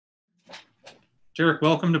Derrick,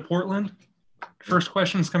 welcome to Portland. First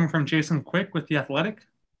question is coming from Jason Quick with The Athletic.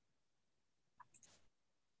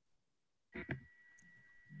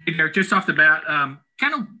 Hey, Derrick, just off the bat,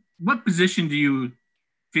 kind of what position do you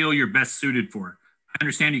feel you're best suited for? I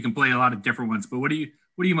understand you can play a lot of different ones, but what are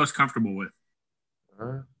you most comfortable with?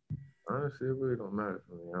 Honestly, it really don't matter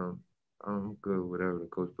for me. I'm good with whatever the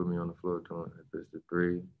coach put me on the floor doing. If it's the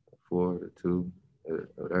 3, the 4, the 2,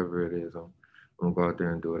 whatever it is, I'm gonna go out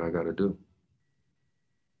there and do what I gotta do.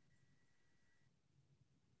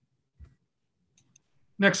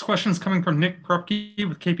 Next question is coming from Nick Krupke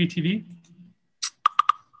with KPTV.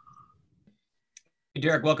 Hey,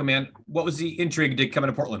 Derrick, welcome, man. What was the intrigue to come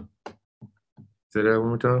to Portland? Say that one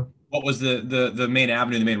more time. What was the main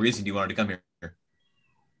avenue, the main reason you wanted to come here?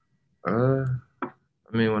 I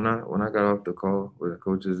mean, when I got off the call with the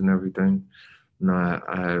coaches and everything,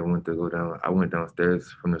 I went to go down. I went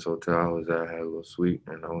downstairs from this hotel I was at. I had a little suite,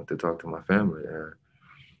 and I went to talk to my family.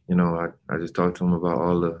 And I just talked to them about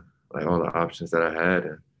all the options that I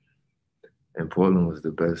had, and Portland was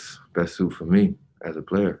the best suit for me as a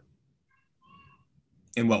player.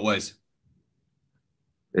 In what ways?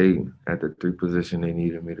 They, at the 3 position, they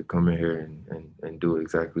needed me to come in here and do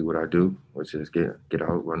exactly what I do, which is get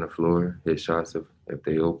out, run the floor, hit shots if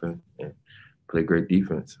they open, and play great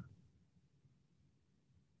defense.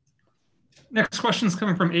 Next question is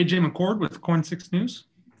coming from AJ McCord with Coin 6 News.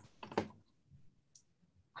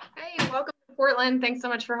 Hey, welcome to Portland. Thanks so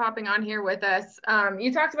much for hopping on here with us.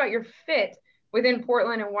 You talked about your fit within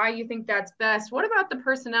Portland and why you think that's best. What about the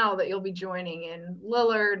personnel that you'll be joining in?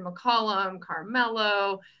 Lillard, McCollum,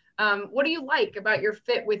 Carmelo. What do you like about your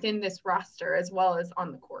fit within this roster as well as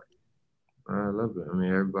on the court? I love it. I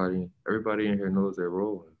mean, everybody in here knows their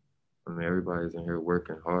role. I mean, everybody's in here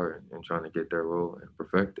working hard and trying to get their role and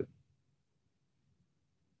perfect it.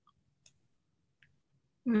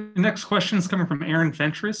 Next question is coming from Aaron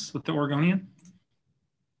Fentress with the Oregonian.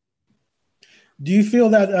 Do you feel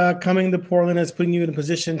that coming to Portland is putting you in a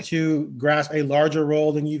position to grasp a larger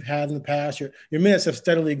role than you've had in the past? Your minutes have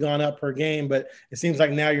steadily gone up per game, but it seems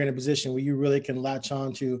like now you're in a position where you really can latch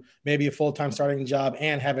on to maybe a full-time starting job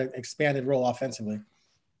and have an expanded role offensively.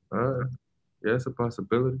 Yeah, it's a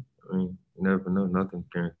possibility. I mean, you never know. Nothing's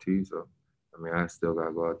guaranteed. So, I mean, I still got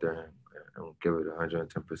to go out there and give it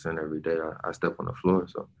 110% every day I step on the floor.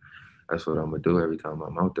 So that's what I'm going to do every time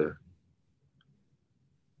I'm out there.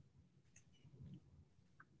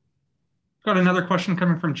 Got another question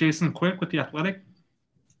coming from Jason Quick with The Athletic.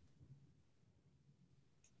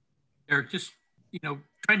 Derrick, just,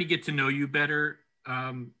 trying to get to know you better.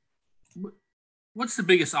 What's the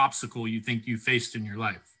biggest obstacle you think you faced in your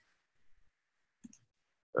life?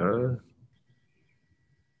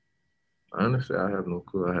 Honestly, I have no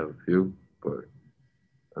clue. I have a few, but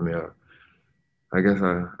I mean, I guess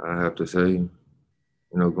I have to say,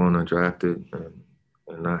 going undrafted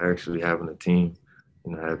and not actually having a team,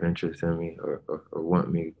 have interest in me or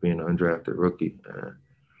want me being an undrafted rookie,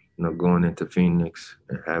 and going into Phoenix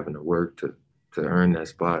and having to work to earn that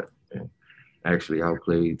spot and actually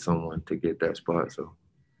outplayed someone to get that spot. So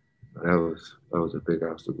that was a big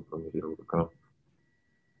obstacle for me to overcome.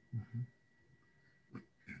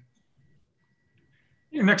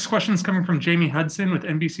 Your next question is coming from Jamie Hudson with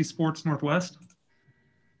NBC Sports Northwest.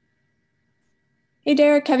 Hey,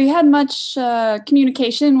 Derrick, have you had much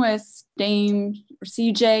communication with Dame or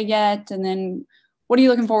CJ yet? And then what are you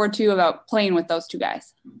looking forward to about playing with those two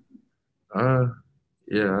guys?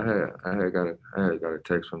 Yeah, I had got a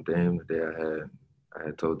text from Dame the day I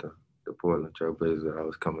had told the Portland Trailblazers that I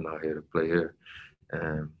was coming out here to play here.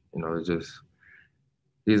 And, it's just,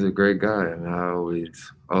 he's a great guy. I mean,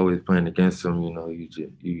 I always playing against him,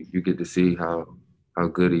 you get to see how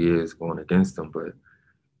good he is going against him. But,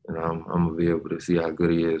 I'm going to be able to see how good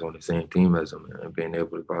he is on the same team as him and being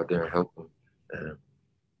able to go out there and help him. And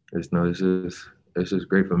it's just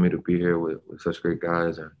great for me to be here with such great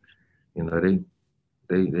guys. And,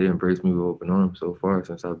 they embrace me with open arms so far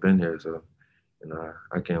since I've been here. So,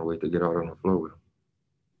 I can't wait to get out on the floor with them.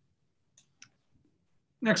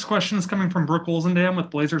 Next question is coming from Brooke Olzendam with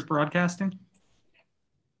Blazers Broadcasting.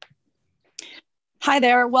 Hi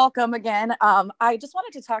there. Welcome again. I just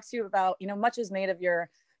wanted to talk to you about, much is made of your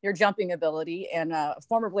jumping ability, and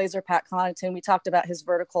former Blazer Pat Connaughton, we talked about his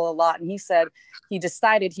vertical a lot, and he said he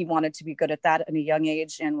decided he wanted to be good at that at a young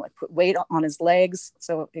age and put weight on his legs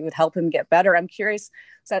so it would help him get better. I'm curious,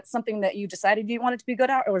 is that something that you decided you wanted to be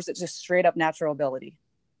good at, or is it just straight up natural ability?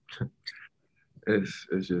 It's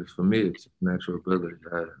just, for me, it's natural ability.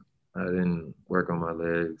 I didn't work on my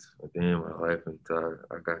legs at the end of my life until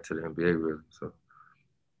I got to the NBA, really. So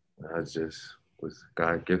I just was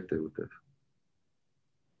God gifted with this.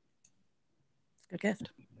 Good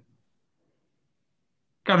gift.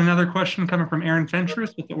 Got another question coming from Aaron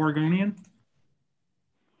Fentress with the Oregonian.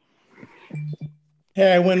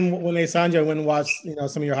 Hey, when they signed you, I went and watched,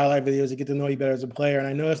 some of your highlight videos to get to know you better as a player. And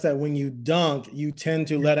I noticed that when you dunk, you tend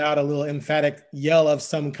to let out a little emphatic yell of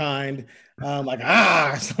some kind, so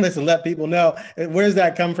to let people know. Where does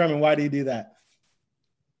that come from and why do you do that?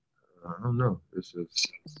 I don't know. It's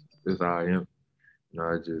how I am.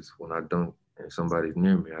 When I dunk and somebody's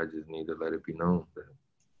near me, I just need to let it be known that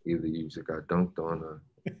either you just got dunked on or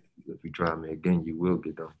if you try me again, you will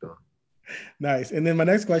get dunked on. Nice. And then my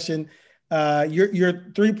next question,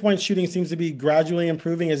 your three-point shooting seems to be gradually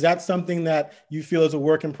improving. Is that something that you feel is a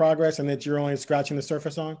work in progress and that you're only scratching the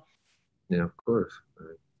surface on? Yeah, of course.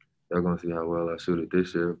 Y'all gonna see how well I shoot it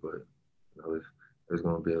this year, but it's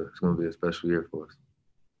gonna be a special year for us.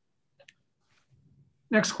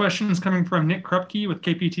 Next question is coming from Nick Krupke with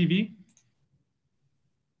KPTV.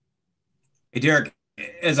 Hey, Derrick,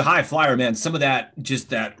 as a high flyer, man, some of that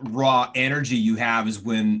raw energy you have is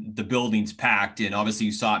when the building's packed. And obviously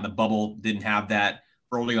you saw it in the bubble, didn't have that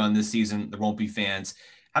early on this season. There won't be fans.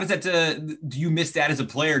 How does that, do you miss that as a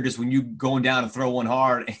player, just when you going down to throw one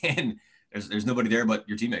hard and there's nobody there but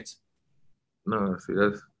your teammates? No, see,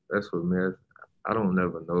 that's what, man. I don't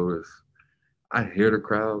never notice. I hear the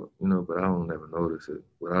crowd, but I don't never notice it.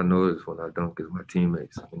 What I notice when I dunk is my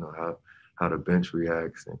teammates, how the bench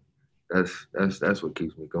reacts. And that's what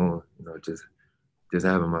keeps me going, just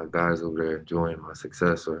having my guys over there enjoying my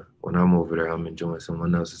success, or when I'm over there, I'm enjoying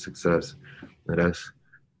someone else's success. And that's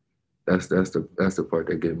the part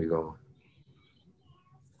that gets me going.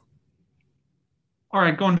 All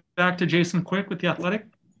right, going back to Jason Quick with The Athletic.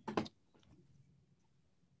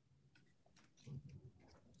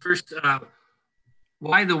 First,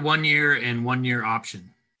 why the 1 year and 1 year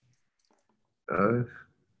option?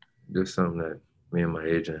 Just something that me and my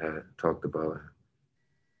agent had talked about.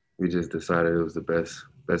 We just decided it was the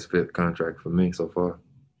best fit contract for me so far.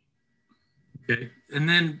 Okay, and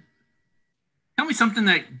then tell me something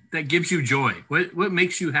that gives you joy. What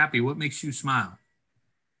makes you happy? What makes you smile?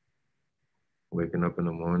 Waking up in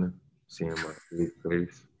the morning, seeing my kid's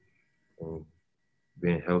face, and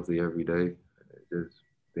being healthy every day, just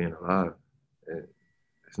being alive.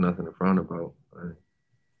 It's nothing to frown about. Right?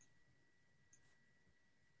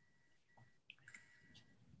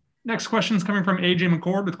 Next question is coming from AJ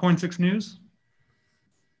McCord with Coin 6 News.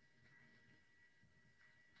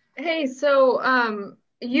 Hey, so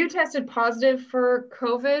you tested positive for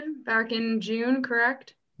COVID back in June,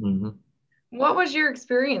 correct? Mm-hmm. What was your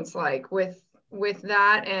experience like with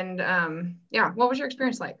that? And what was your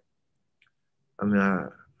experience like? I mean,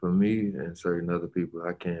 for me and certain other people,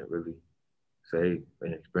 I can't really say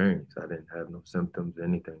an experience. I didn't have no symptoms,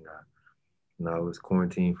 anything. I was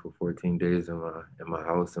quarantined for 14 days in my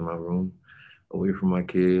house, in my room, away from my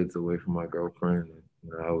kids, away from my girlfriend.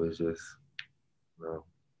 And, I was just,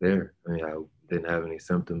 there. I mean, I didn't have any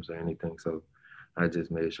symptoms or anything, so I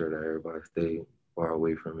just made sure that everybody stayed far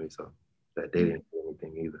away from me, so that they didn't do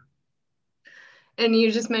anything either. And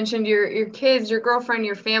you just mentioned your kids, your girlfriend,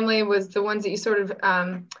 your family was the ones that you sort of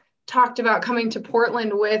talked about coming to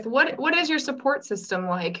Portland with. What is your support system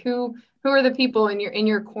like? Who are the people in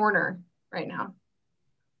your corner right now?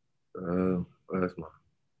 Well, that's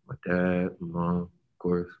my dad, my mom, of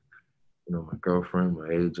course, my girlfriend, my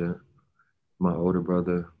agent, my older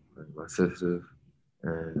brother, and my sisters,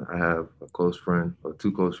 and I have a close friend, or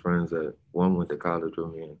two close friends that one went to college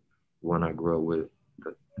with me and one I grew up with.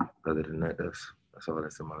 But other than that, that's all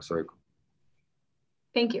that's in my circle.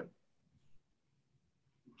 Thank you.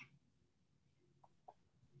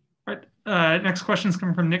 All right, next question is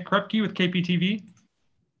coming from Nick Krupke with KPTV.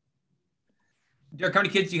 Derrick, how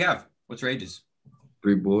many kids do you have? What's your ages?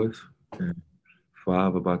 3 boys, and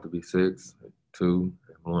 5 about to be 6, 2,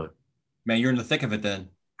 and 1. Man, you're in the thick of it then.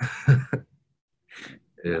 Yeah,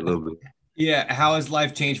 a little bit. Yeah, how has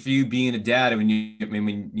life changed for you being a dad?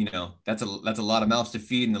 That's a lot of mouths to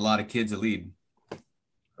feed and a lot of kids to lead.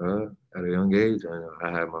 At a young age,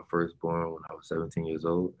 I had my firstborn when I was 17 years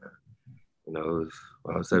old. It was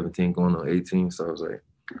when I was 17 going on 18, so I was like,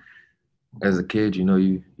 as a kid,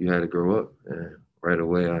 you had to grow up, and right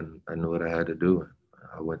away I knew what I had to do.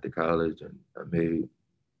 I went to college and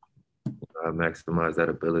I maximized that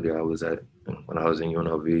ability I was at when I was in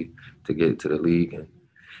UNLV to get to the league, and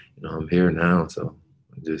I'm here now, so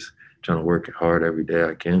I'm just trying to work hard every day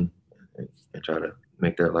I can and try to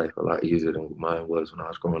make that life a lot easier than mine was when I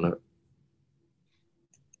was growing up.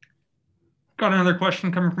 Got another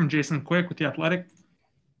question coming from Jason Quick with The Athletic.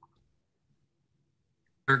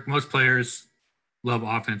 Most players love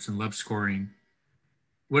offense and love scoring.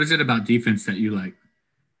 What is it about defense that you like?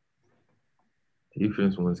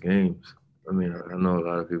 Defense wins games. I mean, I know a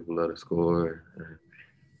lot of people love to score. And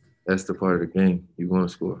that's the part of the game. You want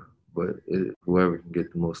to score. But whoever can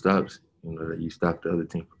get the most stops, that you stop the other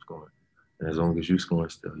team from scoring. And as long as you scoring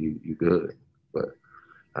still, you good. But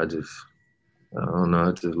I don't know.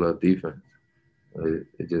 I just love defense.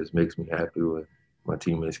 It just makes me happy when my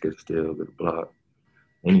teammates get a steal, get a block,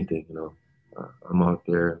 anything, I'm out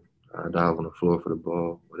there. I dive on the floor for the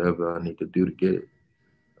ball. Whatever I need to do to get it,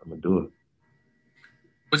 I'm going to do it.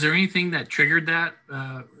 Was there anything that triggered that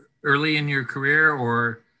early in your career,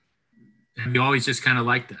 or have you always just kind of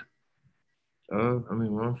liked that? I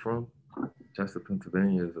mean, where I'm from, Chester,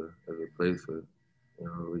 Pennsylvania is a place where,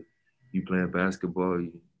 you playing basketball,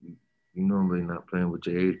 you normally not playing with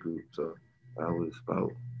your age group. So I was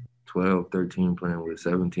about 12, 13 playing with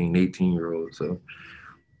 17, 18-year-olds. So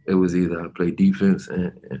it was either I play defense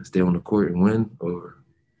and stay on the court and win, or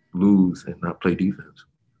lose and not play defense.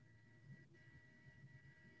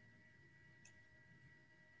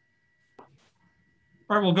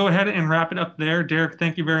 All right, we'll go ahead and wrap it up there. Derrick,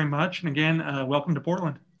 thank you very much. And again, welcome to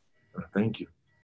Portland. Thank you.